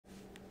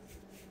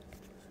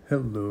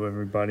Hello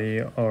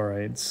everybody.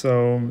 Alright,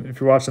 so if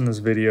you're watching this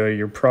video,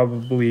 you're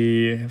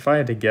probably, if I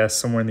had to guess,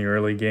 somewhere in the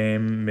early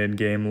game, mid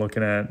game,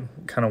 looking at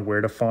kind of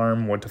where to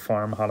farm, what to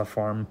farm, how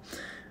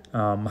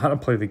to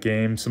play the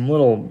game, some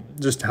little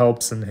just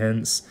helps and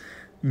hints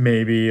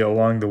maybe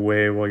along the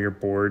way while you're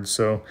bored.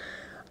 So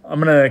I'm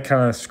gonna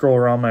kind of scroll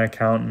around my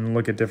account and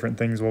look at different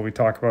things while we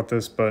talk about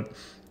this, but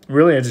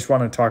really I just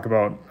want to talk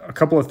about a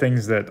couple of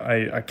things that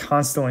I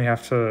constantly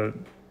have to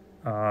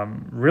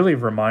really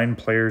remind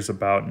players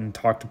about and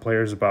talk to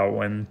players about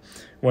when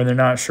they're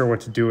not sure what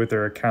to do with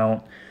their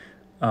account,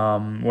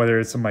 whether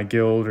it's in my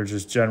guild or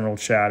just general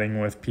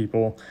chatting with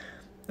people.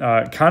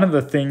 Kind of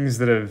the things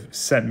that have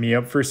set me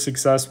up for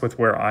success with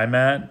where I'm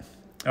at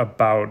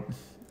about,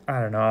 I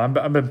don't know,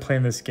 I've been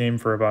playing this game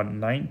for about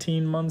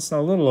 19 months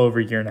now, a little over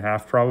a year and a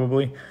half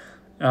probably.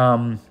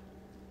 And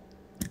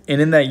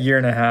in that year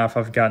and a half,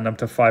 I've gotten up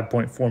to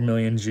 5.4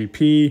 million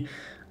GP.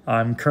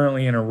 I'm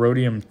currently in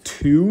Erodium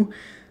 2.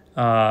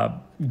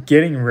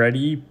 Getting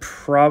ready,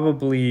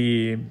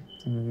 probably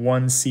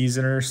one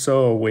season or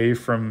so away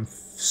from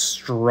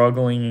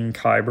struggling in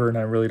Kyber, and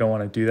I really don't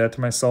want to do that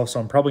to myself, so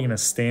I'm probably going to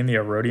stay in the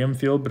Erodium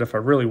field, but if I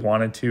really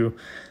wanted to,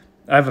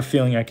 I have a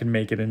feeling I can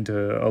make it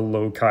into a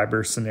low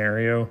Kyber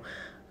scenario,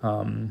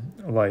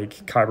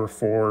 like Kyber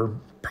 4,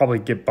 probably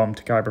get bumped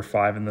to Kyber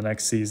 5 in the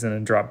next season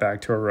and drop back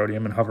to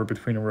Erodium and hover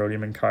between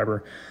Erodium and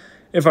Kyber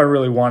if I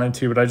really wanted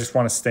to, but I just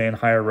want to stay in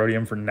high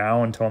Erodium for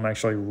now until I'm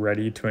actually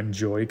ready to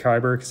enjoy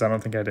Kyber, because I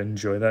don't think I'd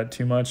enjoy that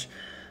too much.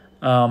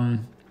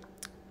 But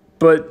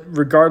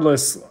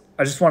regardless,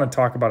 I just want to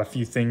talk about a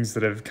few things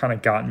that have kind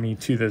of gotten me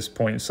to this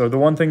point. So the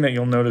one thing that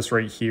you'll notice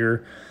right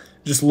here,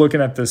 just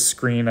looking at this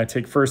screen, I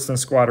take first in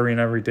Squad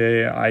Arena every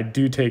day. I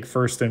do take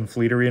first in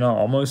Fleet Arena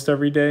almost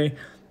every day.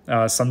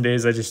 Some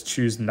days I just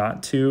choose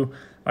not to.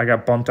 I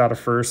got bumped out of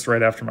first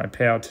right after my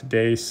payout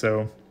today,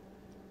 so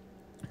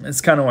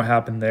it's kind of what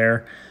happened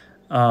there.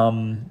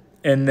 And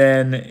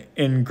then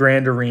in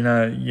Grand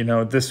Arena, you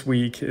know, this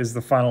week is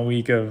the final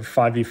week of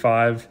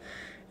 5v5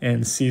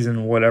 in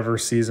season, whatever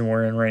season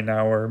we're in right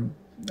now. We're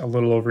a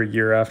little over a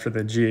year after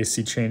the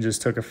GAC changes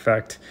took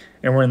effect,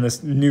 and we're in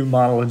this new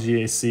model of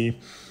GAC.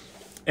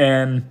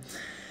 And,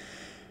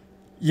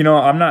 you know,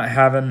 I'm not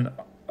having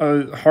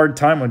a hard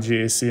time with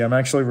GAC. I'm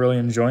actually really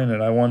enjoying it.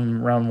 I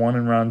won round 1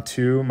 and round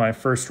 2. My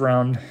first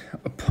round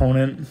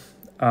opponent,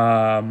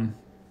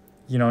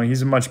 you know,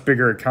 he's a much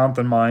bigger account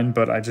than mine,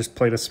 but I just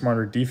played a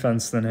smarter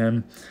defense than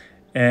him.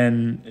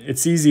 And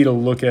it's easy to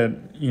look at,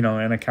 you know,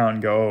 an account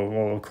and go, oh,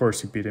 well, of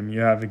course you beat him. You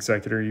have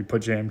Executor, you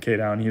put JMK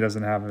down. He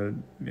doesn't have a,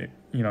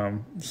 you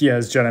know, he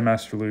has Jedi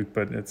Master Luke,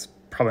 but it's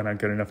probably not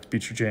good enough to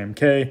beat your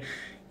JMK.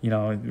 You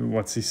know,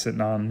 what's he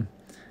sitting on?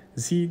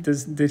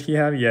 Did he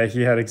have? Yeah,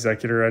 he had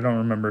Executor. I don't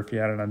remember if he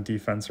had it on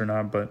defense or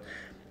not, but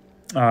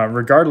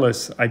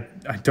regardless, I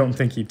don't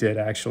think he did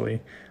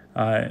actually.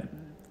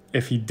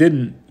 If he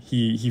didn't,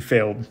 he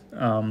failed.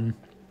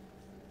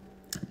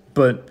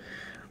 But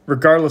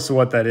regardless of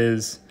what that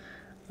is,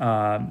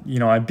 you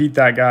know, I beat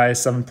that guy,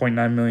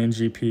 7.9 million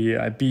GP.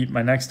 I beat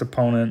my next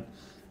opponent,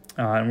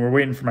 and we're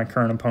waiting for my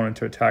current opponent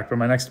to attack, but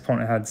my next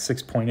opponent had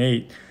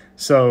 6.8.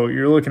 So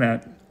you're looking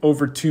at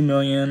over 2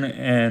 million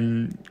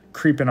and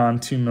creeping on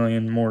 2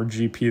 million more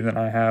GP than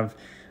I have.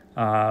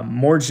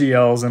 More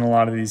GLs in a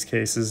lot of these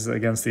cases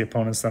against the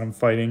opponents that I'm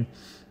fighting.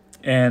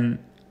 And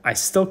I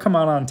still come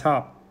out on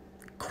top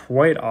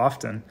quite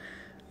often.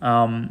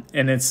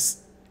 And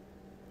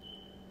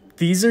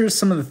these are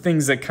some of the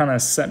things that kind of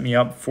set me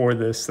up for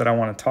this that I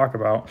want to talk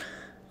about.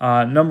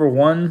 Number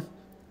one,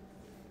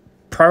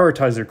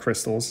 prioritize your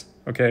crystals.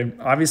 Okay,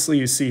 obviously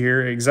you see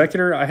here,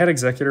 Executor, I had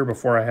Executor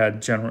before I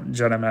had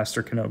Jedi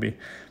Master Kenobi.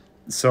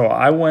 So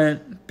I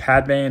went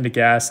Padme into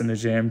GAS into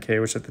JMK,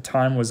 which at the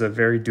time was a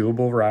very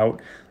doable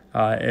route.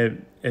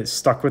 It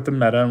stuck with the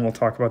meta, and we'll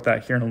talk about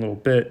that here in a little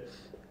bit.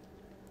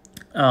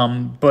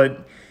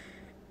 But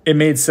it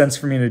made sense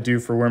for me to do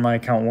for where my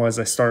account was.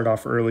 I started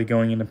off early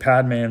going into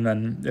Padme, and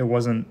then it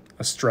wasn't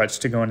a stretch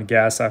to go into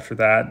GAS after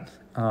that.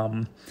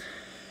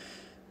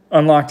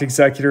 Unlocked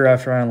Executor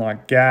after I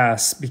unlocked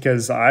GAS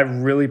because I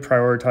really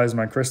prioritized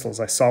my crystals.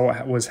 I saw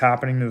what was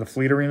happening to the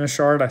Fleet Arena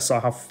shard. I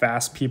saw how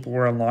fast people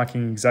were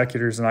unlocking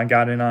Executors, and I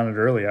got in on it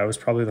early. I was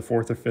probably the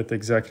 4th or 5th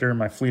Executor in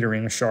my Fleet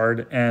Arena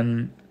shard,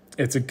 and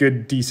it's a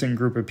good, decent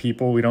group of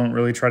people. We don't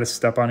really try to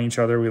step on each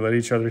other. We let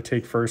each other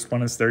take first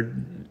when it's their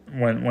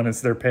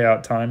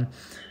payout time,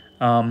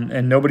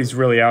 and nobody's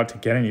really out to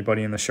get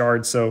anybody in the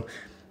shard. So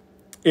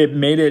it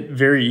made it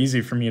very easy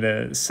for me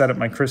to set up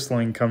my crystal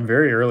income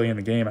very early in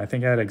the game. I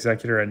think I had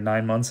Executor at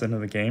 9 months into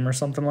the game or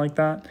something like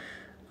that.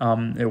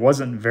 It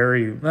wasn't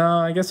very, well,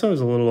 I guess it was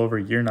a little over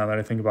a year now that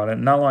I think about it.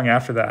 Not long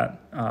after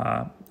that,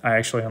 I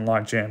actually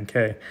unlocked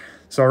JMK.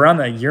 So around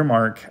that year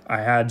mark,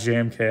 I had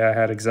JMK, I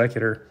had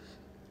Executor,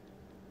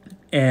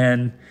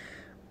 and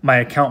my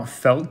account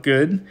felt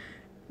good.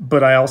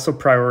 But I also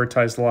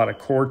prioritized a lot of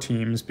core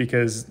teams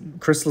because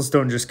crystals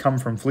don't just come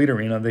from Fleet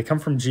Arena, they come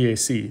from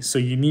GAC. So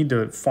you need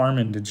to farm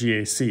into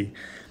GAC.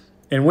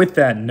 And with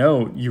that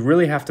note, you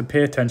really have to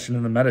pay attention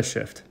to the meta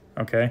shift,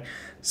 okay?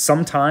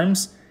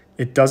 Sometimes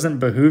it doesn't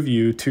behoove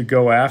you to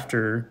go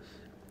after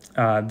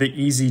the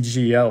easy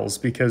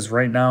GLs, because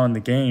right now in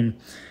the game,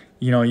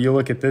 you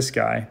look at this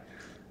guy.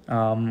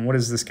 What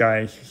is this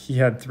guy? He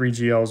had 3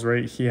 GLs,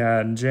 right? He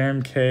had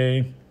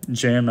JMK,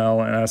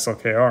 JML, and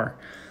SLKR.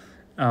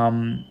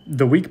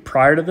 The week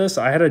prior to this,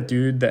 I had a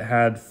dude that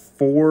had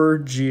 4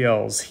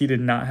 GLs. He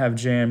did not have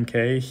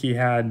JMK. He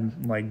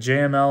had like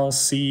JML,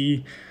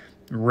 C,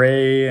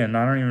 Ray, and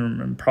I don't even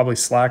remember, probably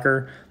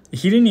Slacker.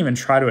 He didn't even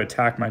try to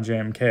attack my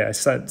JMK. I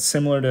set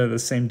similar to the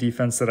same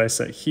defense that I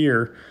set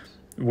here,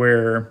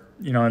 where,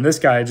 and this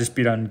guy just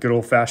beat on good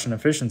old-fashioned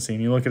efficiency.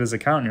 And you look at his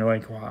account and you're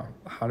like, wow,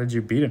 how did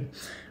you beat him?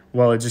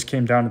 Well, it just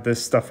came down to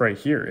this stuff right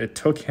here. It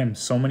took him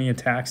so many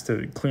attacks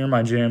to clear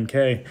my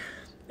JMK,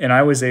 and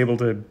I was able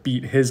to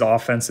beat his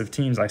offensive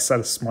teams. I set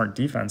a smart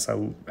defense.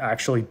 I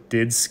actually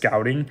did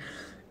scouting,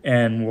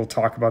 and we'll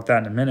talk about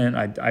that in a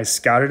minute. I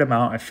scouted him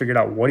out. I figured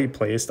out what he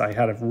placed. I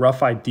had a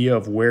rough idea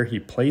of where he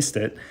placed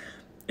it,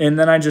 and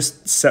then I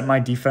just set my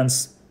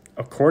defense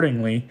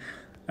accordingly.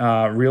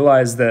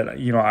 Realized that,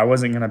 I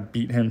wasn't going to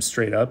beat him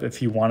straight up. If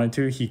he wanted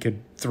to, he could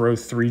throw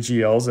 3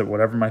 GLs at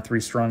whatever my 3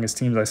 strongest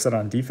teams I set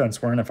on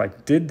defense were. And if I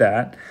did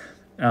that,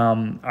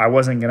 I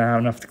wasn't going to have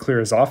enough to clear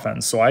his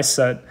offense. So I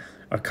set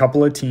a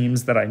couple of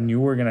teams that I knew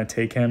were going to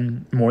take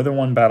him more than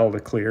one battle to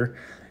clear,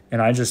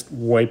 and I just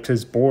wiped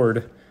his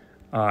board.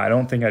 I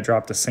don't think I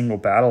dropped a single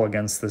battle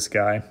against this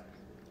guy,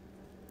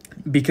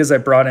 because I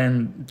brought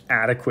in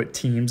adequate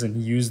teams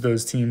and used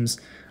those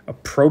teams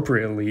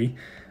appropriately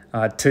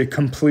to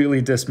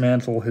completely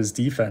dismantle his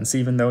defense.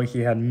 Even though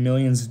he had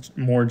millions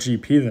more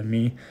GP than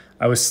me,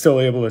 I was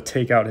still able to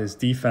take out his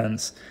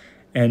defense,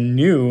 and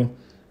knew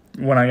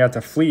when I got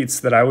to fleets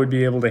that I would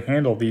be able to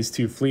handle these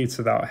 2 fleets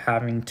without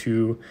having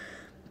to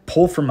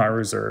pull from my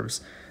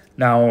reserves.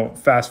 Now,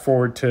 fast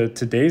forward to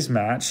today's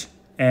match,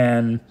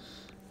 and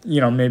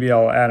maybe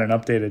I'll add an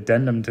update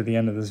addendum to the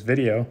end of this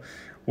video.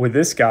 With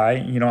this guy,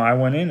 I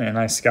went in and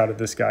I scouted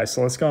this guy.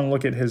 So let's go and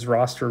look at his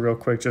roster real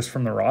quick, just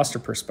from the roster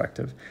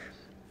perspective.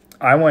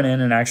 I went in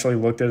and actually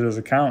looked at his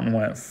account and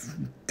went,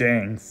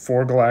 dang,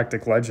 4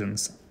 Galactic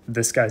Legends.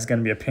 This guy's going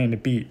to be a pain to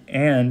beat.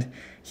 And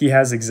he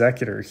has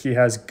Executor. He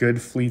has good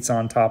fleets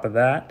on top of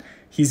that.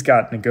 He's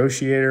got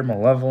Negotiator,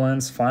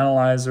 Malevolence,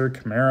 Finalizer,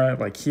 Chimera.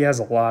 Like, he has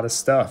a lot of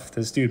stuff.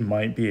 This dude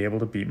might be able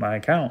to beat my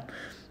account.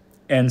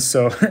 And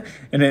so,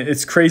 and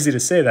it's crazy to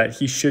say that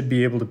he should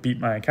be able to beat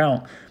my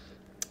account.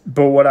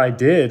 But what I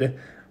did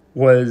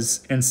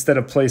was, instead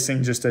of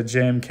placing just a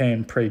JMK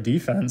and Prey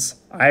defense,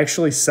 I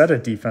actually set a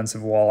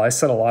defensive wall. I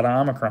set a lot of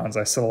Omicrons.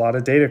 I set a lot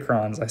of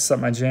Datacrons. I set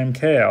my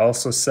JMK. I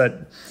also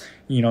set,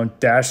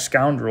 Dash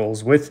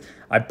Scoundrels with,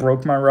 I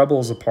broke my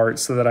Rebels apart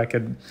so that I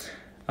could,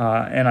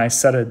 and I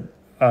set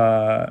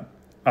a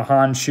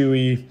Han,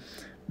 Chewie,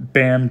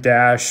 Bam,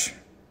 Dash,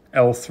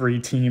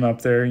 L3 team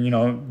up there,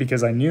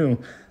 because I knew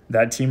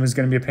that team was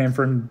going to be a pain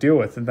for him to deal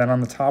with. And then on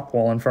the top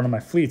wall in front of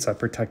my fleets, I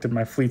protected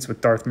my fleets with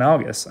Darth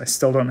Malgus. I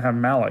still don't have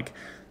Malak,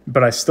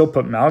 but I still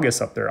put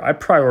Malgus up there. I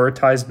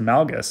prioritized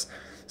Malgus.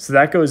 So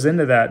that goes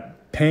into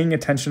that, paying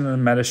attention to the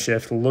meta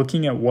shift,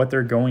 looking at what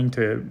they're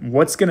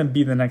what's going to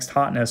be the next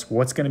hotness,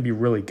 what's going to be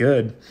really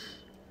good,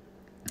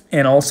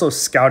 and also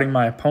scouting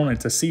my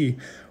opponent to see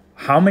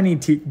how many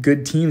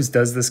good teams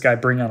does this guy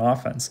bring on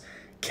offense.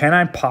 Can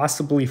I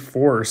possibly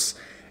force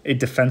a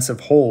defensive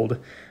hold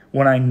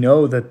when I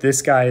know that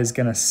this guy is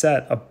going to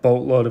set a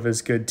boatload of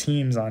his good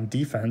teams on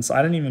defense?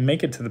 I didn't even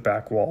make it to the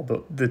back wall,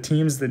 but the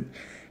teams that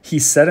he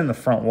set in the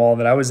front wall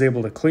that I was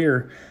able to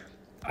clear,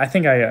 I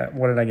think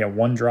what did I get,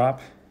 1 drop?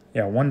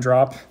 Yeah, 1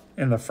 drop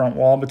in the front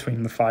wall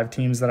between the 5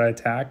 teams that I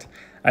attacked.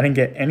 I didn't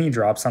get any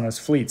drops on his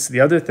fleets. The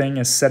other thing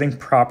is setting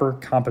proper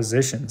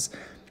compositions.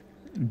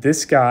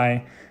 This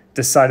guy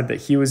decided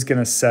that he was going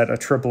to set a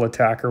triple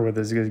attacker with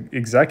his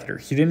Executor.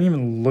 He didn't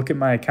even look at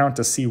my account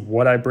to see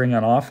what I bring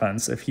on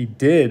offense. If he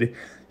did,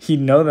 he'd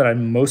know that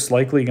I'm most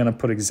likely going to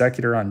put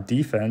Executor on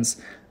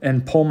defense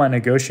and pull my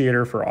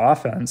Negotiator for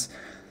offense.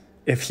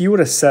 If he would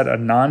have set a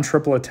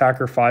non-triple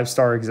attacker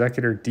 5-star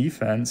Executor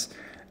defense,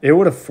 it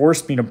would have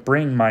forced me to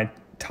bring my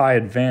TIE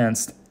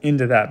Advanced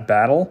into that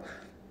battle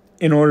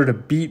in order to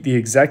beat the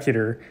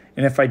Executor.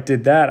 And if I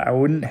did that, I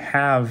wouldn't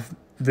have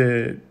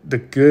the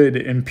good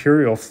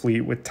Imperial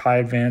fleet with TIE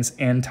Advance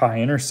and TIE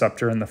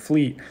Interceptor in the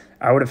fleet.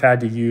 I would have had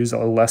to use a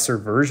lesser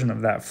version of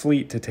that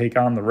fleet to take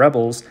on the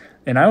Rebels.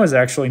 And I was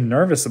actually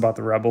nervous about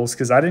the Rebels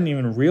because I didn't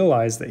even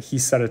realize that he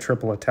set a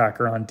triple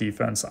attacker on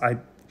defense. I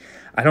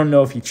don't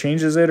know if he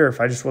changes it or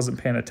if I just wasn't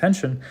paying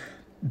attention,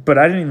 but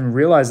I didn't even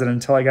realize it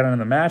until I got into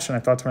the match, and I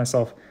thought to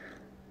myself,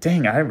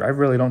 dang, I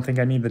really don't think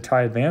I need the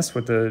TIE Advance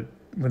with the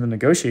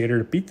Negotiator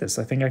to beat this.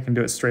 I think I can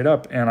do it straight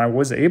up. And I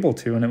was able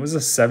to, and it was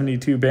a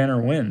 72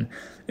 banner win.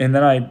 And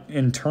then I,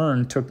 in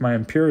turn, took my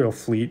Imperial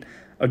fleet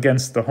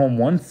against the Home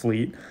 1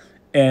 fleet,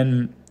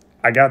 and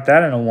I got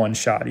that in a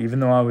one-shot. Even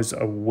though I was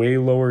a way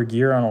lower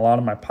gear on a lot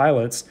of my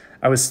pilots,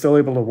 I was still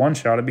able to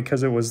one-shot it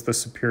because it was the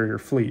superior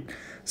fleet.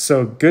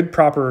 So good,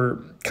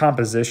 proper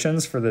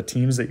compositions for the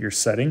teams that you're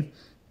setting,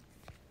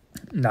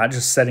 not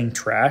just setting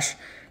trash.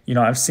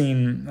 I've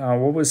seen,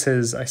 what was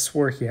his, I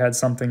swore he had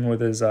something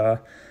with his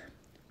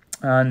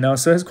No,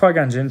 so his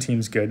Qui-Gon Jinn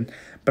team's good,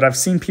 but I've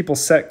seen people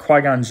set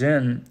Qui-Gon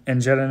Jinn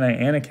and Jedi Knight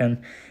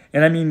Anakin,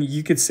 and I mean,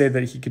 you could say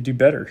that he could do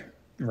better,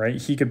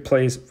 right? He could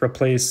replace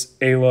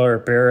Ayla or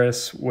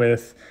Barriss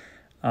with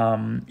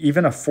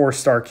even a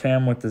 4-star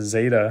cam with the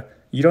Zeta.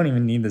 You don't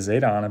even need the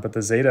Zeta on it, but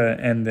the Zeta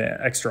and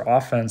the extra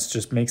offense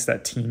just makes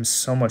that team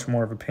so much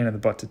more of a pain in the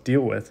butt to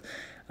deal with.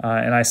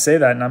 And I say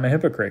that, and I'm a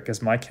hypocrite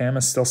because my cam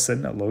is still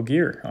sitting at low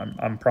gear.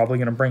 I'm probably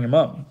going to bring him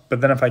up.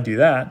 But then if I do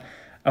that,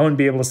 I wouldn't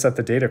be able to set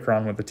the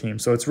Datacron with the team.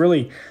 So it's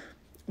really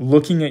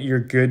looking at your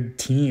good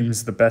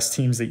teams, the best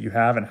teams that you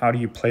have, and how do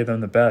you play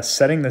them the best.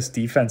 Setting this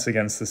defense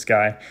against this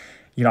guy,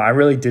 you know, I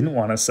really didn't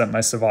want to set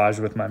my Savage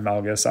with my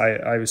Malgus.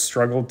 I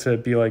struggled to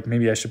be like,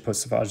 maybe I should put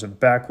Savage in the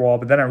back wall.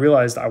 But then I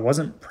realized I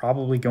wasn't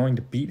probably going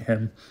to beat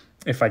him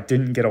if I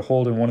didn't get a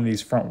hold in one of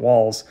these front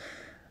walls.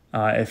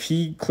 If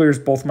he clears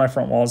both my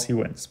front walls, he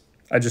wins.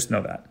 I just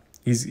know that.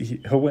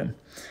 He'll win.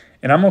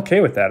 And I'm okay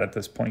with that at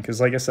this point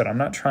because, like I said, I'm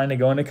not trying to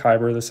go into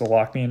Kyber. This will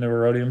lock me into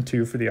Erodium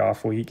 2 for the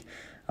off week.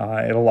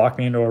 It'll lock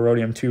me into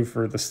Erodium 2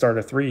 for the start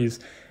of 3s.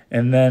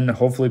 And then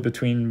hopefully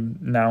between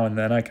now and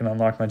then I can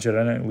unlock my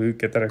Jedi Knight Luke,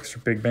 get that extra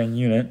Big Bang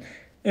unit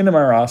into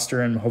my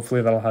roster, and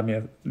hopefully that'll have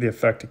me the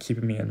effect of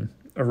keeping me in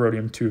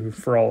Erodium 2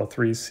 for all of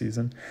 3's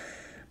season.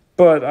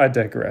 But I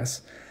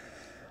digress.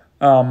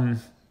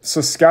 So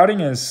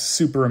scouting is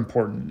super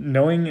important.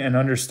 Knowing and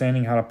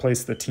understanding how to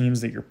place the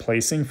teams that you're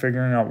placing,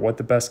 figuring out what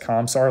the best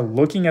comps are,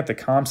 looking at the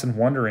comps and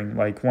wondering,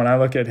 like when I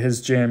look at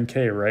his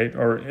JMK, right?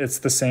 Or it's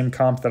the same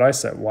comp that I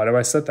set. Why do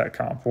I set that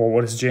comp? Well,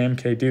 what does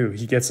JMK do?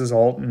 He gets his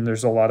ult and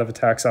there's a lot of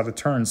attacks out of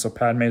turn. So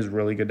Padme is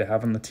really good to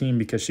have on the team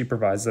because she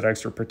provides that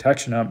extra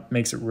protection up,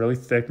 makes it really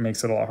thick,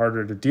 makes it a lot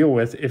harder to deal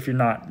with if you're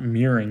not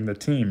mirroring the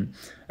team.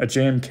 A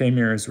JMK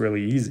mirror is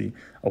really easy.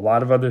 A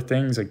lot of other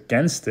things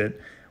against it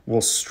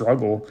will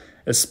struggle,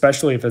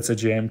 especially if it's a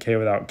JMK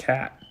without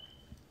Cat.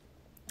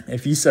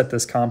 If you set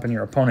this comp and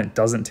your opponent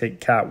doesn't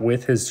take Cat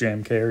with his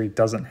JMK or he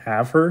doesn't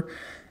have her,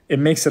 it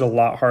makes it a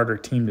lot harder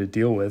team to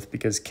deal with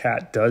because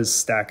Cat does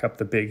stack up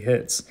the big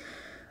hits.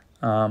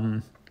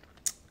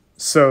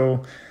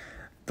 So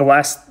the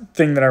last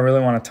thing that I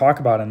really want to talk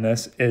about in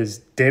this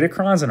is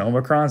Datacrons and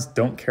Omicrons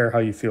don't care how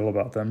you feel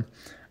about them.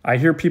 I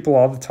hear people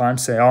all the time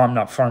say, oh, I'm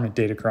not farming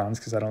Datacrons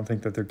because I don't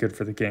think that they're good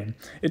for the game.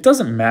 It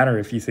doesn't matter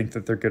if you think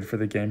that they're good for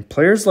the game.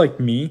 Players like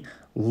me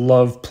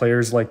love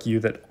players like you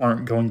that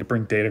aren't going to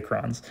bring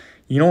Datacrons.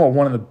 You know what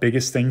one of the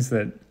biggest things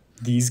that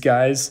these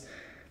guys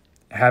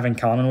have in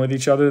common with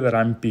each other that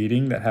I'm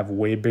beating that have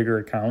way bigger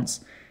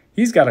accounts?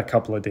 He's got a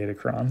couple of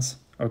Datacrons,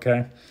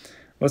 okay?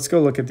 Let's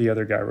go look at the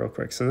other guy real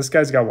quick. So this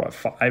guy's got, what,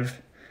 5?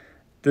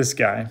 This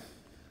guy,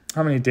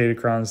 how many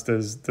Datacrons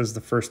does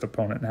the first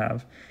opponent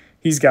have?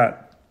 He's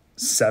got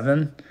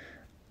 7.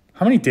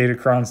 How many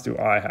Datacrons do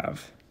I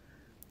have?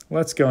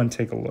 Let's go and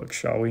take a look,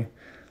 shall we?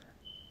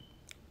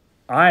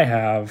 I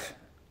have,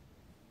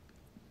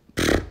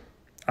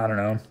 I don't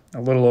know,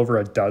 a little over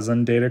a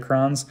dozen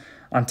Datacrons.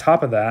 On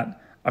top of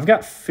that, I've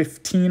got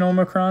 15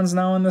 Omicrons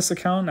now in this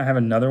account. I have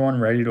another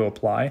one ready to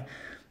apply.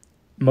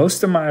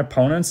 Most of my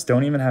opponents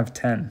don't even have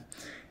 10.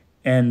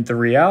 And the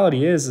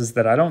reality is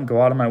that I don't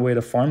go out of my way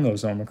to farm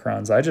those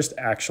Omicrons. I just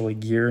actually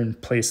gear and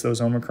place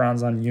those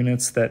Omicrons on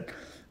units that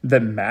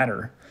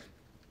matter.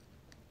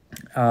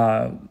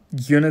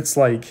 Units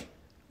like,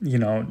 you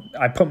know,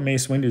 I put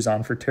Mace Windu's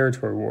on for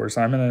Territory Wars.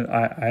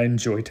 I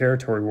enjoy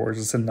Territory Wars.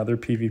 It's another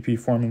PvP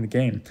form in the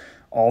game.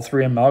 All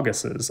 3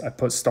 Amalguses. I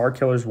put Star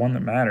Killer's one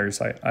that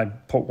matters. I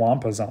put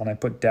Wampas on. I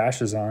put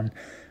Dashes on.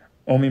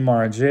 Omi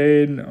Mara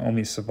Jade,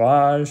 Omi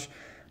Savage,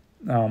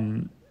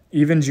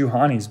 even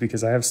Juhani's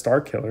because I have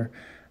Star Killer,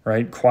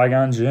 right?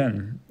 Qui-Gon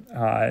Jinn,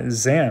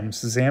 Zam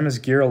is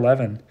gear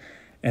 11.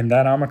 And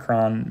that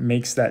Omicron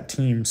makes that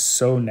team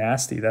so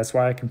nasty. That's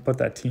why I can put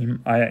that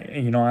team.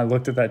 I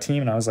looked at that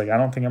team and I was like, I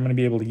don't think I'm going to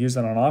be able to use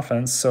that on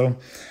offense. So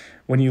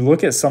when you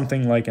look at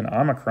something like an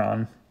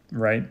Omicron,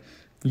 right,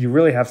 you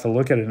really have to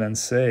look at it and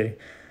say,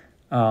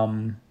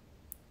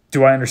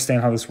 do I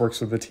understand how this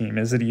works with the team?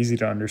 Is it easy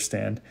to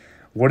understand?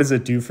 What does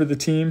it do for the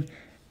team?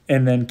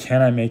 And then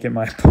can I make it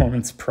my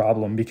opponent's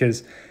problem?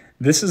 Because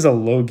this is a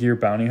low gear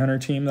bounty hunter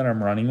team that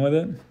I'm running with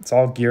it. It's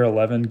all gear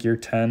 11, gear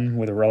 10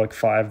 with a relic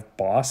 5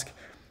 Bosk.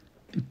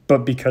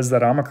 But because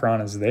that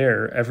Omicron is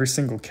there, every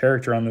single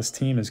character on this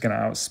team is going to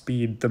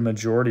outspeed the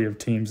majority of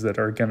teams that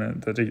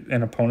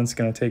an opponent's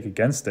going to take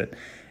against it.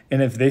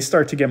 And if they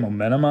start to get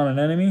momentum on an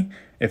enemy,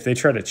 if they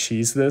try to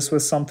cheese this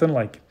with something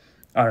like,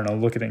 I don't know,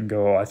 look at it and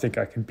go, oh, I think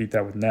I can beat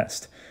that with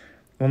Nest.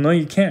 Well, no,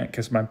 you can't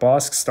because my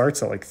Bosk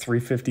starts at like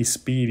 350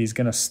 speed. He's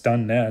going to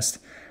stun Nest,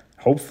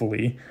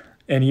 hopefully.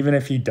 And even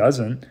if he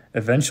doesn't,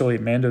 eventually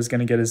Mando's going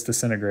to get his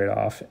Disintegrate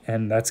off.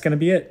 And that's going to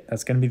be it.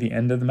 That's going to be the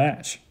end of the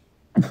match.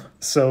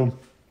 So,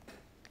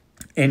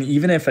 and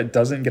even if it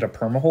doesn't get a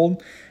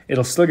permahold,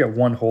 it'll still get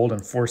one hold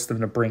and force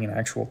them to bring an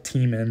actual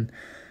team in,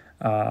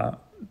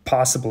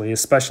 possibly,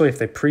 especially if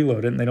they preload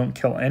it and they don't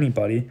kill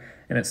anybody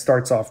and it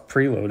starts off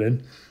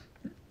preloaded,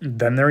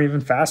 then they're even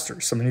faster.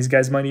 Some of these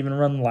guys might even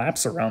run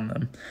laps around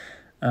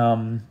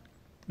them.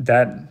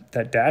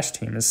 that dash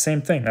team is the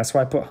same thing. That's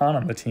why I put Han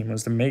on the team,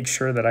 was to make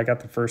sure that I got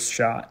the first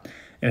shot.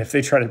 And if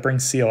they try to bring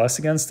CLS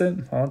against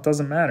it, well, it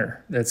doesn't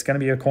matter. It's going to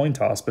be a coin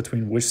toss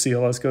between which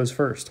CLS goes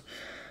first.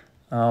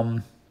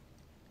 So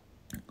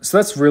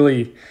that's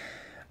really,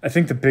 I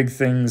think, the big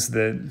things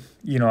that,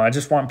 I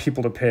just want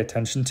people to pay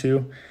attention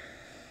to.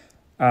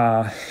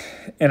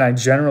 And I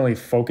generally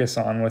focus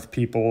on with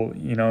people,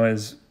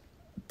 is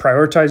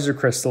prioritize your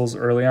crystals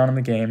early on in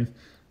the game.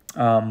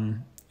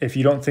 If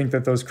you don't think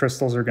that those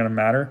crystals are going to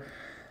matter,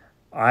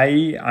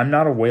 I'm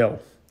not a whale.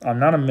 I'm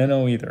not a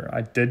minnow either.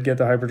 I did get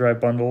the hyperdrive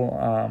bundle.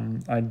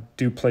 I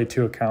do play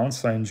 2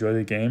 accounts. I enjoy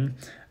the game.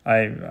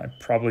 I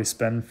probably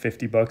spend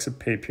 $50 a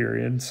pay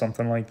period,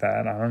 something like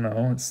that. I don't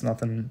know. It's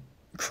nothing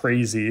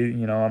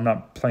crazy. I'm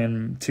not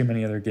playing too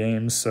many other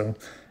games. So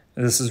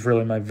this is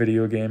really my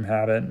video game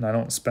habit, and I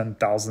don't spend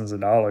thousands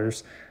of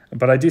dollars.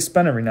 But I do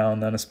spend every now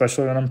and then,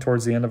 especially when I'm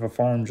towards the end of a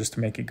farm, just to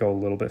make it go a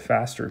little bit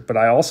faster. But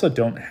I also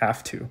don't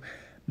have to,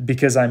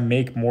 because I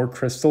make more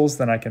crystals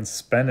than I can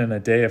spend in a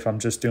day if I'm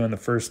just doing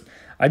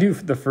I do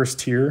the first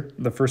tier,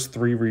 the first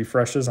 3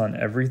 refreshes on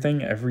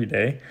everything every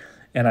day.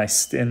 And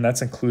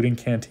that's including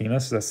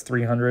Cantina. So that's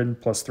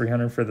 300 plus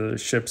 300 for the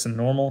ships and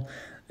normal,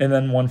 and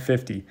then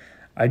 150.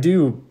 I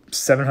do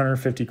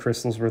 750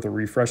 crystals worth of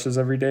refreshes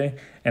every day,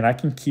 and I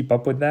can keep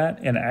up with that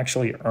and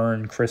actually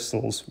earn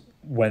crystals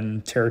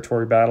when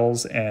territory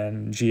battles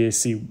and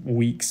GAC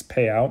weeks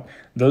pay out.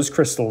 Those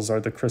crystals are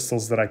the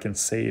crystals that I can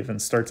save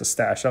and start to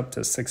stash up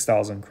to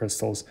 6,000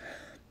 crystals,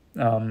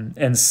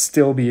 and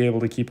still be able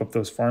to keep up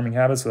those farming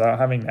habits without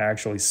having to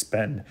actually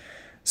spend.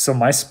 So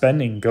my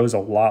spending goes a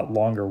lot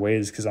longer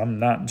ways because I'm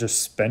not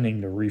just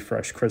spending to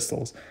refresh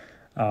crystals.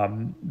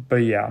 But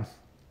yeah,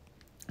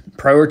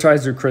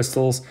 prioritize your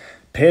crystals.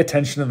 Pay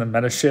attention to the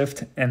meta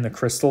shift and the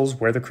crystals,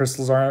 where the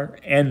crystals are,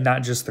 and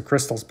not just the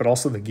crystals, but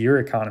also the gear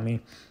economy.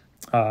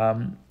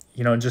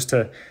 Just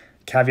to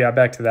caveat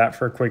back to that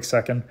for a quick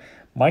second,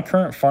 my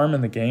current farm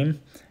in the game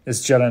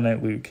is Jedi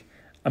Knight Luke.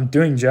 I'm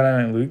doing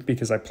Jedi Knight Luke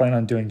because I plan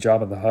on doing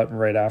Jabba the Hutt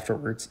right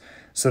afterwards.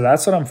 So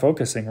that's what I'm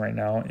focusing right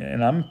now.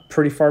 And I'm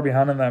pretty far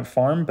behind on that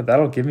farm, but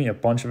that'll give me a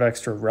bunch of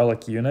extra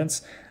relic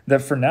units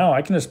that for now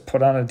I can just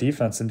put on a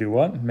defense and do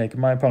what? Make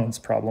my opponent's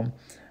problem.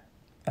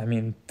 I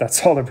mean,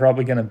 that's all they're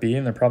probably going to be,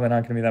 and they're probably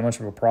not going to be that much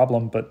of a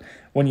problem. But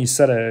when you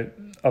set a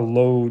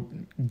low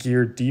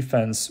gear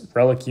defense,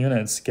 relic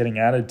units getting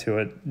added to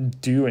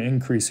it do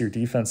increase your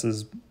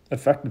defense's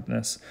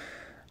effectiveness.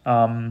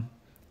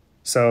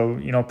 So,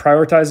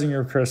 prioritizing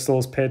your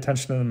crystals, pay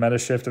attention to the meta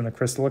shift and the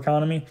crystal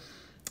economy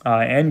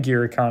and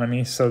gear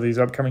economy. So these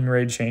upcoming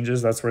raid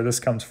changes, that's where this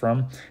comes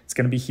from. It's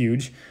going to be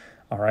huge.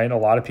 All right. A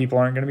lot of people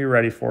aren't going to be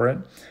ready for it.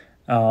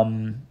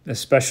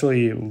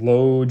 Especially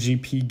low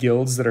GP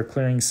guilds that are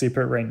clearing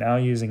secret right now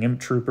using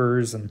imp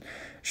troopers and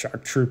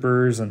shark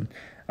troopers and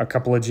a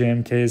couple of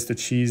JMKs to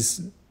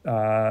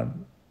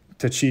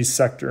cheese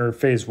sector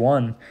phase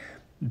 1.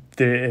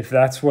 If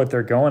that's what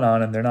they're going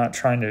on and they're not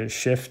trying to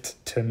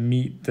shift to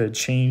meet the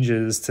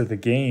changes to the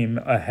game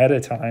ahead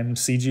of time,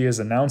 CG has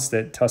announced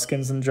it,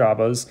 Tuskens and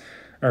Jabbas,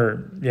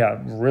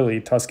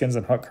 Tuskens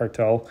and Hutt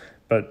Cartel,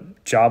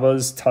 but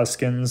Jabbas,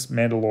 Tuskens,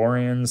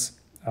 Mandalorians,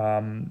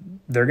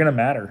 they're going to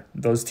matter.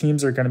 Those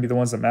teams are going to be the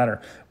ones that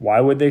matter. Why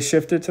would they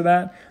shift it to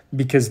that?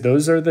 Because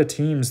those are the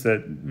teams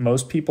that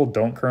most people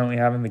don't currently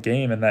have in the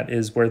game, and that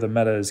is where the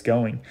meta is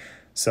going.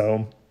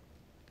 So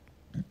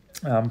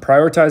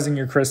prioritizing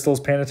your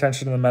crystals, paying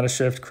attention to the meta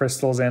shift,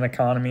 crystals and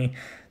economy,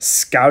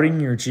 scouting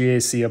your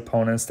GAC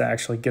opponents to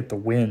actually get the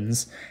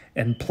wins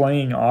and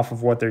playing off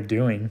of what they're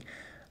doing.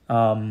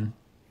 And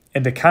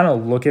to kind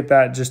of look at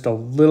that just a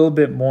little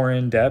bit more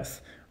in depth,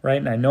 right?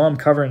 And I know I'm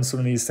covering some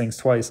of these things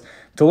twice.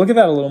 To look at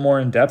that a little more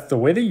in depth, the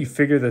way that you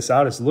figure this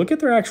out is look at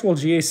their actual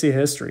GAC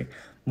history.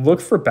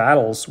 Look for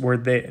battles where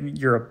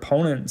your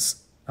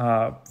opponents,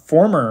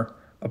 former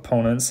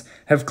opponents,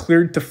 have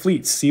cleared to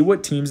fleets. See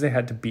what teams they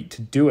had to beat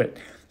to do it.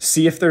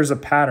 See if there's a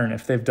pattern,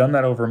 if they've done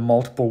that over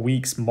multiple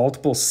weeks,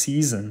 multiple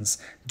seasons.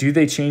 Do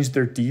they change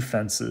their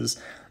defenses?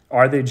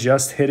 Are they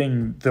just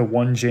hitting the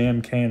 1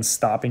 JMK and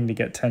stopping to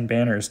get 10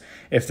 banners?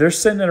 If they're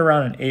sitting at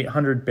around an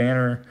 800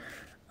 banner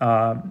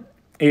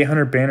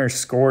 800 banners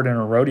scored in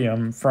a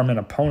Rhodium from an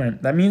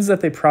opponent, that means that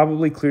they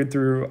probably cleared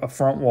through a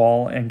front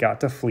wall and got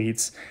to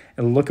fleets.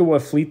 And look at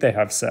what fleet they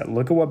have set.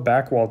 Look at what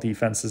back wall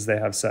defenses they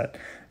have set.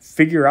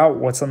 Figure out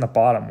what's on the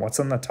bottom,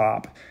 what's on the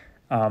top.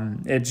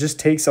 It just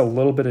takes a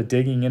little bit of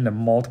digging into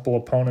multiple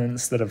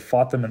opponents that have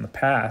fought them in the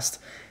past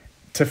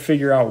to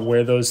figure out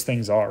where those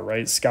things are,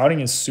 right? Scouting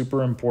is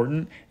super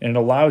important, and it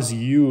allows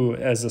you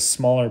as a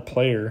smaller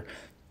player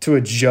to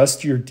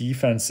adjust your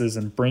defenses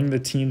and bring the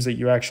teams that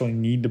you actually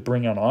need to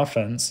bring on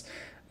offense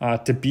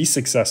to be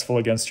successful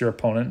against your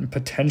opponent and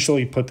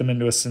potentially put them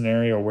into a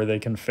scenario where they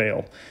can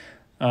fail.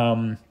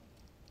 And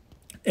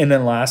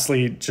then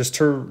lastly, just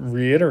to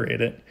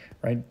reiterate it,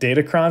 right?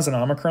 Datacrons and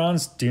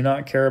Omicrons do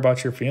not care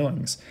about your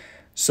feelings.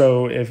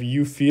 So if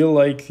you feel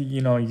like,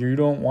 you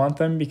don't want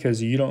them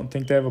because you don't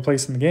think they have a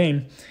place in the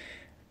game,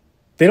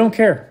 they don't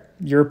care.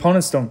 Your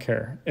opponents don't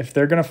care. If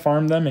they're going to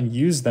farm them and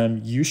use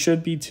them, you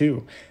should be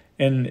too.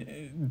 And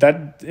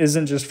that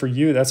isn't just for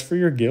you, that's for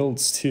your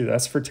guilds too.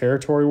 That's for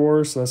territory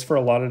wars. So that's for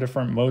a lot of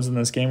different modes in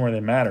this game where they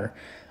matter.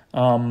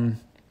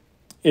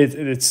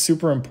 It's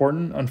super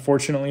important.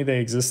 Unfortunately, they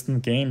exist in the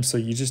game, so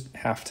you just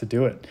have to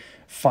do it.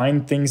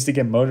 Find things to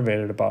get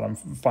motivated about them.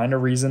 Find a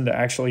reason to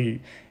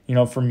actually,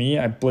 for me,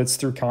 I blitz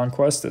through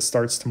Conquest. It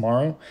starts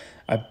tomorrow.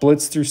 I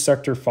blitz through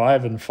Sector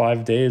 5 in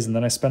 5 days, and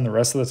then I spend the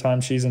rest of the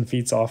time cheesing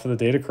feats off of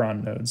the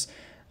Datacron nodes.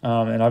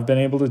 And I've been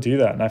able to do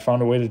that, and I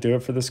found a way to do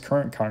it for this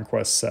current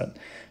Conquest set.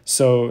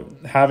 So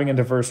having a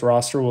diverse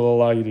roster will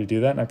allow you to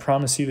do that, and I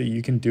promise you that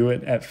you can do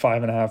it at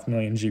 5.5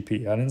 million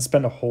GP. I didn't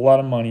spend a whole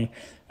lot of money.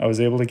 I was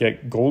able to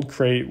get Gold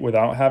Crate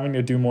without having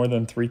to do more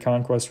than 3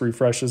 Conquest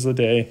refreshes a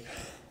day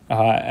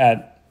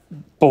at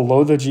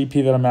below the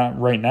GP that I'm at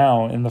right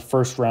now in the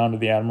first round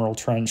of the Admiral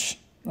Trench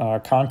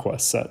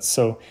Conquest set.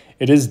 So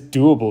it is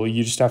doable.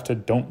 You just have to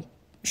don't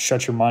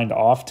shut your mind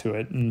off to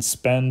it and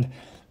spend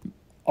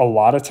a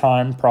lot of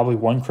time, probably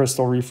 1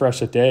 crystal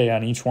refresh a day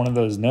on each one of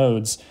those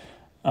nodes.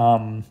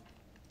 And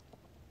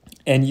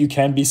you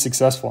can be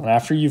successful. And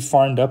after you've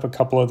farmed up a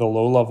couple of the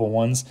low-level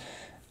ones,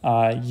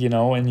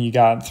 and you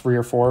got 3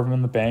 or 4 of them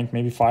in the bank,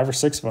 maybe 5 or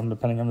 6 of them,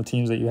 depending on the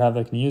teams that you have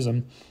that can use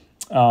them,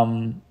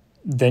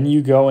 then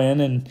you go in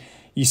and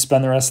you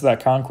spend the rest of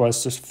that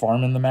Conquest just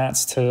farming the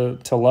mats to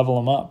level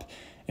them up.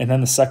 And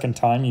then the second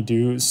time you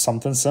do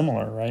something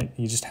similar, right?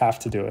 You just have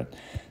to do it.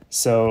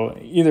 So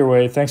either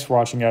way, thanks for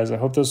watching, guys. I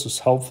hope this was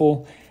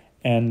helpful.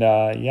 And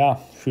yeah,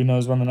 who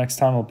knows when the next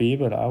time will be,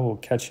 but I will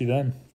catch you then.